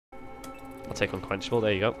I'll take unquenchable.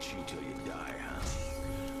 There you go.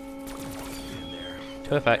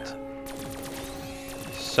 Perfect.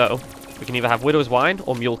 So, we can either have Widow's Wine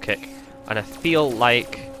or Mule Kick. And I feel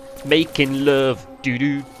like making love.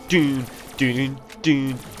 Do-do-do,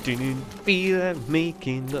 do-do-do, feel like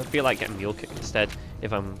making love. I feel like getting Mule Kick instead,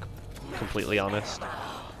 if I'm completely honest.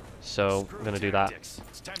 So, I'm going to do that.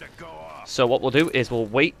 So, what we'll do is we'll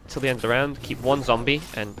wait till the end of the round, keep one zombie,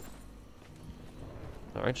 and...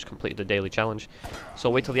 Alright, just completed the daily challenge. So,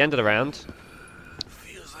 wait till the end of the round,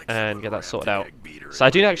 and get that sorted out. So I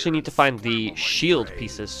do actually need to find the shield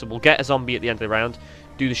pieces. So we'll get a zombie at the end of the round,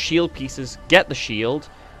 do the shield pieces, get the shield,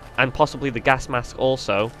 and possibly the gas mask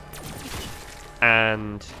also.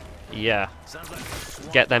 And yeah,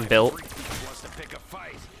 get them built.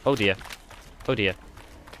 Oh dear. Oh dear.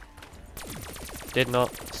 Did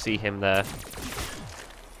not see him there.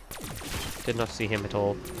 Did not see him at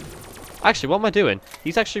all. Actually, what am I doing?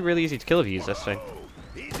 He's actually really easy to kill if you use this thing.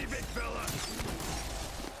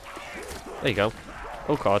 There you go.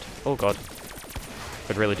 Oh god. Oh god.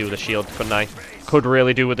 Could really do with a shield, couldn't I? Could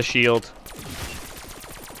really do with a shield.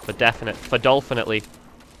 For definite. For dolphinately.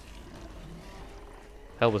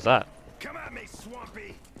 Hell was that? Come at me,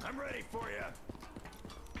 Swampy. I'm ready for you.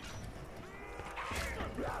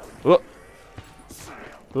 Oh.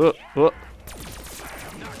 Oh. Oh.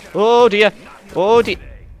 Oh dear. Oh dear.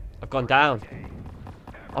 I've gone down.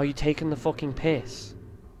 Are you taking the fucking piss?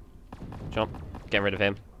 Jump. Getting rid of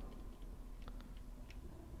him.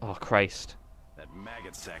 Oh, Christ. That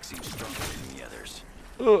maggot sack seems stronger than the others.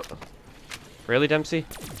 Ugh. Really, Dempsey?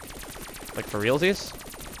 Like, for realsies?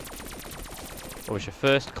 What was your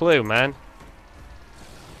first clue, man?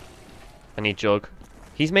 I need Jug.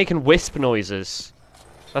 He's making wisp noises.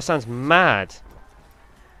 That sounds mad.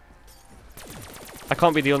 I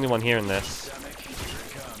can't be the only one hearing this.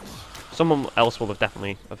 Someone else will have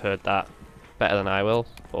definitely have heard that better than I will,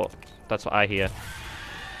 but that's what I hear.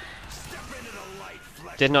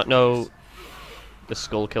 Did not know the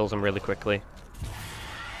skull kills him really quickly.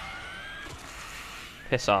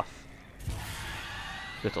 Piss off.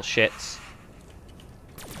 Little shits.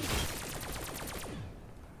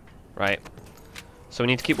 Right. So we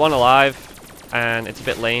need to keep one alive, and it's a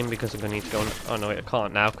bit lame because I'm going to need to go... Oh no, I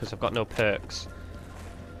can't now because I've got no perks.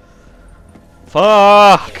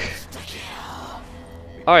 Fuck!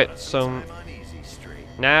 Alright, so...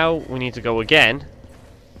 Now we need to go again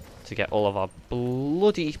to get all of our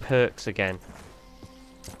bloody perks again.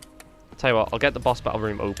 I'll tell you what, I'll get the boss battle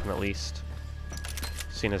room open at least.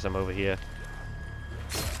 Seeing as I'm over here.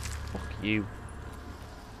 Fuck you.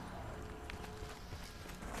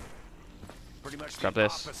 Pretty much grab the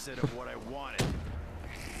this. opposite of what I wanted.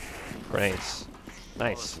 Nice.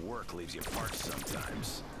 Nice. All this work leaves you parched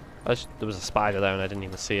sometimes. There was a spider there and I didn't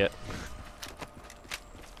even see it.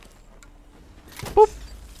 Boop!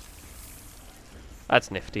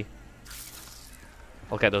 That's nifty.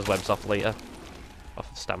 I'll get those webs off later. Off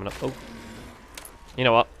the stamina. Oh. You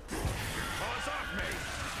know what? Paws off me.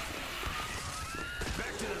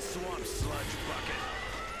 Back to the swamp sludge bucket.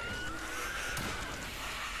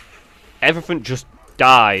 Everything just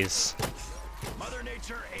dies. Mother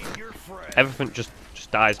Nature ain't your friend. Everything just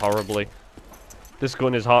dies horribly. This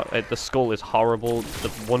gun is the skull is horrible.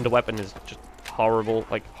 The wonder weapon is just horrible.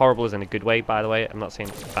 Like, horrible is in a good way, by the way. I'm not saying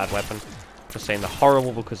it's a bad weapon. I'm just saying they're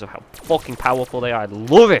horrible because of how fucking powerful they are. I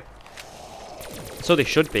love it! So they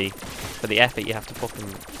should be, for the effort you have to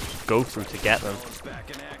fucking go through to get them.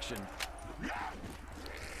 Back in action.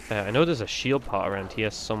 I know there's a shield part around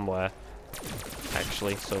here somewhere,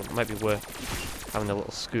 actually, so it might be worth having a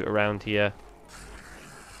little scoot around here.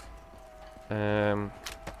 So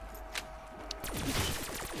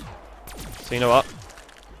you know what?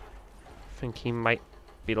 I think he might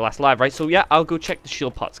be the last live, right? So yeah, I'll go check the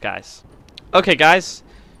shield pots, guys. Okay, guys.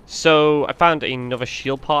 So I found another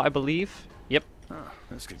shield pot, I believe. Yep. Oh,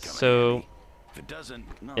 this could come So if it doesn't,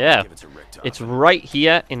 no, yeah, give it to Rick it's Toffin. right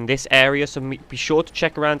here in this area. So be sure to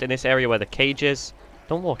check around in this area where the cage is.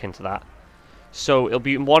 Don't walk into that. So it'll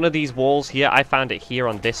be in one of these walls here. I found it here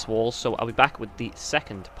on this wall. So I'll be back with the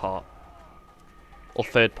second part. Or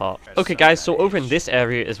third part. Okay guys, so over in this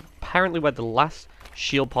area is apparently where the last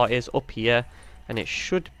shield part is, up here. And it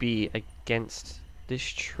should be against this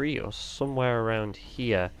tree or somewhere around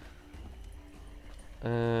here.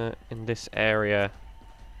 In this area.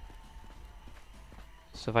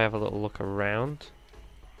 So if I have a little look around.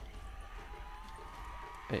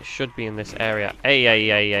 It should be in this area.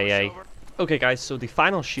 Hey. Okay guys, so the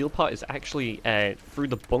final shield part is actually through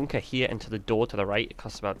the bunker here into the door to the right. It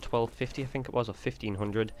costs about $12.50 I think it was, or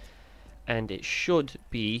 $1,500. And it should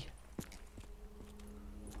be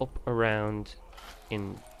up around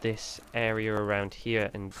in this area around here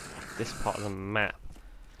in this part of the map.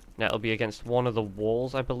 Now it'll be against one of the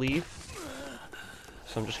walls, I believe.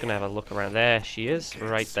 So I'm just gonna have a look around. There she is,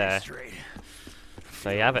 right there.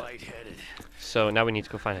 There you have it. So now we need to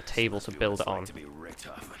go find a table to build it on.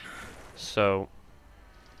 So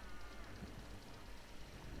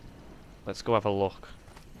let's go have a look.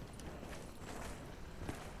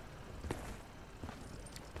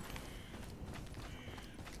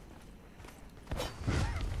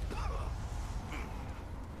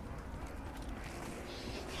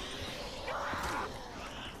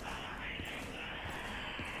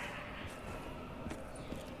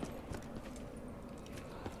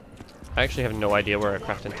 I actually have no idea where a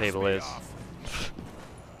crafting table is.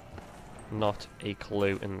 Not a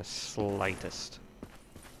clue in the slightest.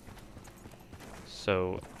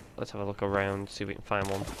 So let's have a look around, see if we can find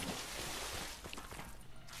one.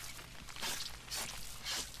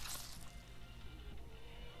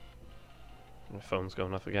 My phone's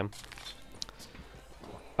going off again.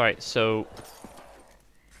 Alright, so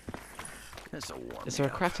is there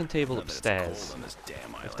a crafting table upstairs?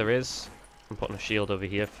 If there is, I'm putting a shield over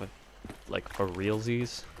here for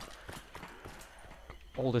realsies.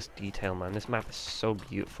 All this detail, man. This map is so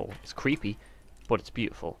beautiful. It's creepy, but it's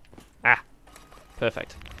beautiful. Ah!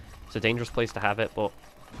 Perfect. It's a dangerous place to have it, but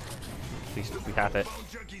at least we have it.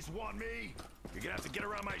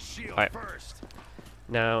 Alright.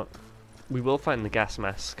 Now, we will find the gas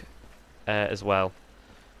mask as well.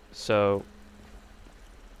 So,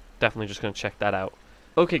 definitely just going to check that out.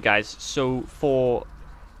 Okay, guys. So, for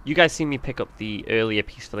you guys seen me pick up the earlier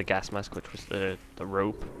piece for the gas mask, which was the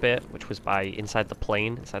rope bit, which was by inside the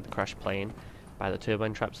plane, inside the crashed plane, by the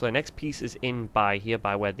turbine trap. So the next piece is in by here,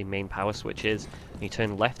 by where the main power switch is. And you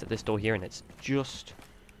turn left at this door here, and it's just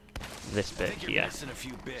this bit here.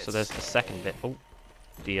 So there's the second bit. Oh,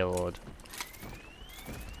 dear lord.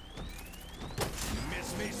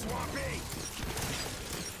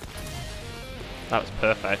 That was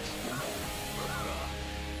perfect.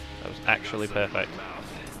 That was actually perfect.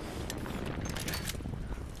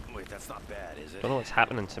 That's not bad, is it? Don't know what's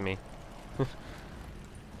happening to me.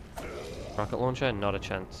 Rocket launcher? Not a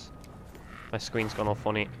chance. My screen's gone all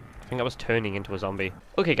funny. I think I was turning into a zombie.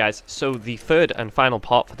 Okay guys, so the third and final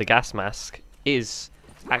part for the gas mask is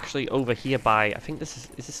actually over here by, I think this is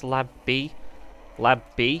this Lab B? Lab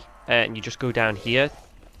B, and you just go down here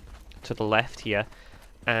to the left here,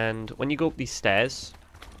 and when you go up these stairs,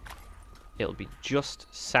 it'll be just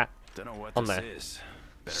sat on there.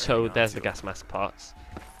 So there's the gas mask parts.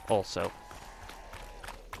 Also,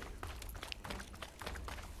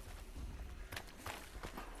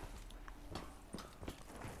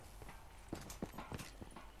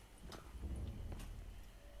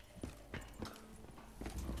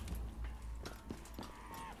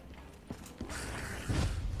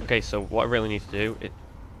 okay, so what I really need to do is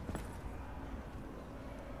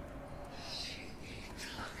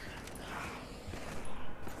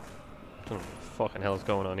what the fucking hell is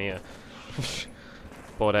going on here?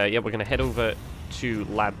 But yeah, we're going to head over to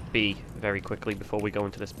Lab B very quickly before we go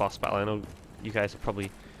into this boss battle. I know you guys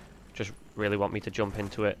probably just really want me to jump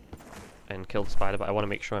into it and kill the spider, but I want to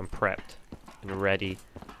make sure I'm prepped and ready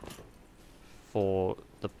for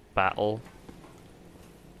the battle.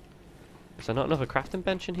 Is there not another crafting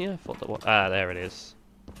bench in here? I thought that was... Ah, there it is.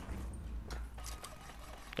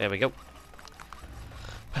 There we go.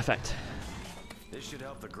 Perfect. This should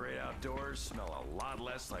help the great outdoors smell a lot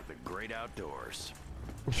less like the great outdoors.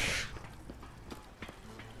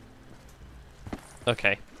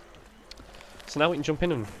 Okay. So now we can jump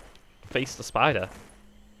in and face the spider.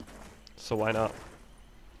 So why not?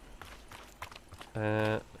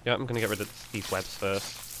 Yeah, I'm gonna get rid of these webs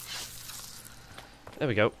first. There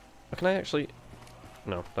we go. Or can I actually...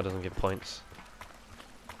 No, that doesn't give points.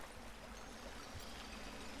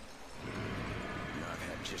 I've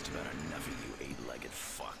had just about enough of you eight-legged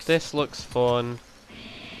fucks. This looks fun.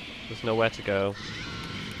 There's nowhere to go.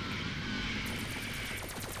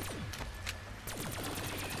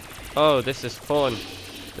 Oh, this is fun.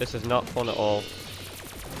 This is not fun at all.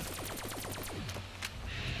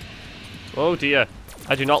 Oh dear.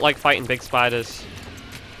 I do not like fighting big spiders.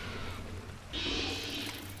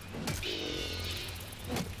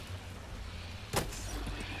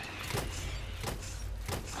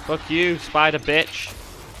 Fuck you, spider bitch.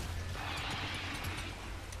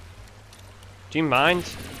 Do you mind?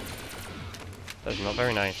 That's not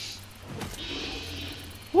very nice.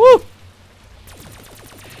 Woo!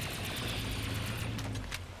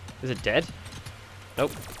 Is it dead?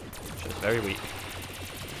 Nope. Just very weak.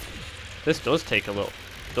 This does take a little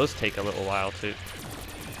while to...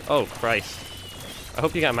 Oh Christ. I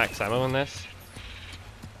hope you got max ammo in this.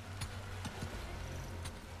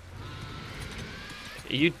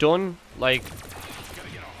 Are you done? Like... Gotta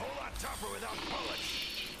get a whole lot tougher without bullets.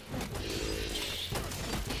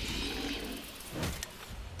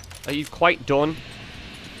 Are you quite done?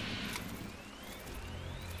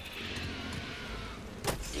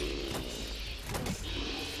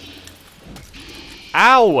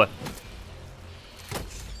 Ow!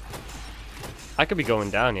 I could be going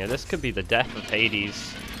down here. This could be the death of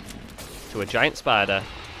Hades to a giant spider.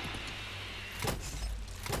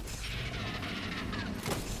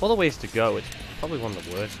 All the ways to go, it's probably one of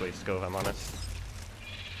the worst ways to go if I'm honest.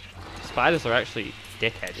 Spiders are actually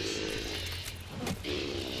dickheads.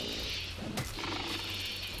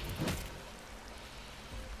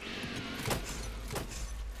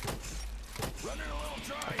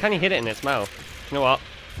 Can you hit it in its mouth? You know what?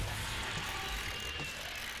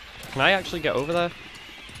 Can I actually get over there?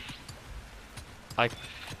 I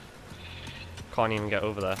can't even get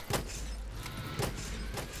over there.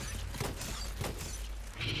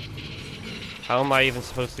 How am I even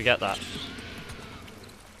supposed to get that?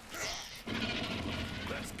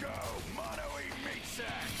 Let's go, mono eat meat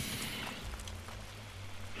sack.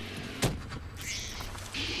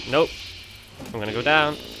 Nope. I'm gonna go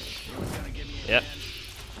down. Yep.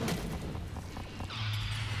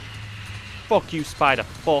 Fuck you, spider.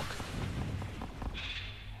 Fuck.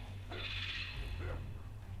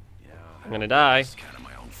 I'm gonna die. It's kind of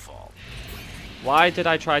my own fault. Why did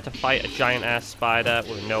I try to fight a giant ass spider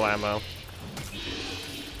with no ammo?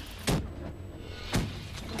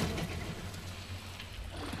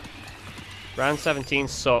 Round 17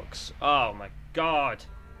 sucks. Oh my god.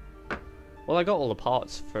 Well, I got all the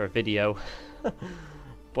parts for a video.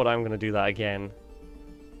 But I'm gonna do that again.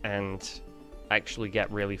 And actually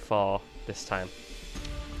get really far this time.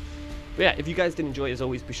 But yeah, if you guys did enjoy it, as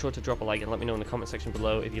always, be sure to drop a like and let me know in the comment section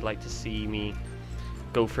below if you'd like to see me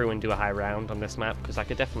go through and do a high round on this map, because I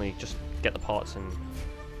could definitely just get the parts and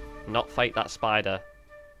not fight that spider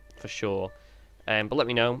for sure. But let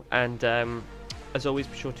me know, and as always,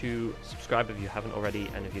 be sure to subscribe if you haven't already,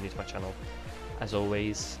 and if you're new to my channel, as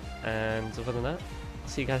always. And other than that,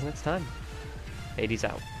 see you guys next time. Hades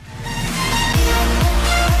out.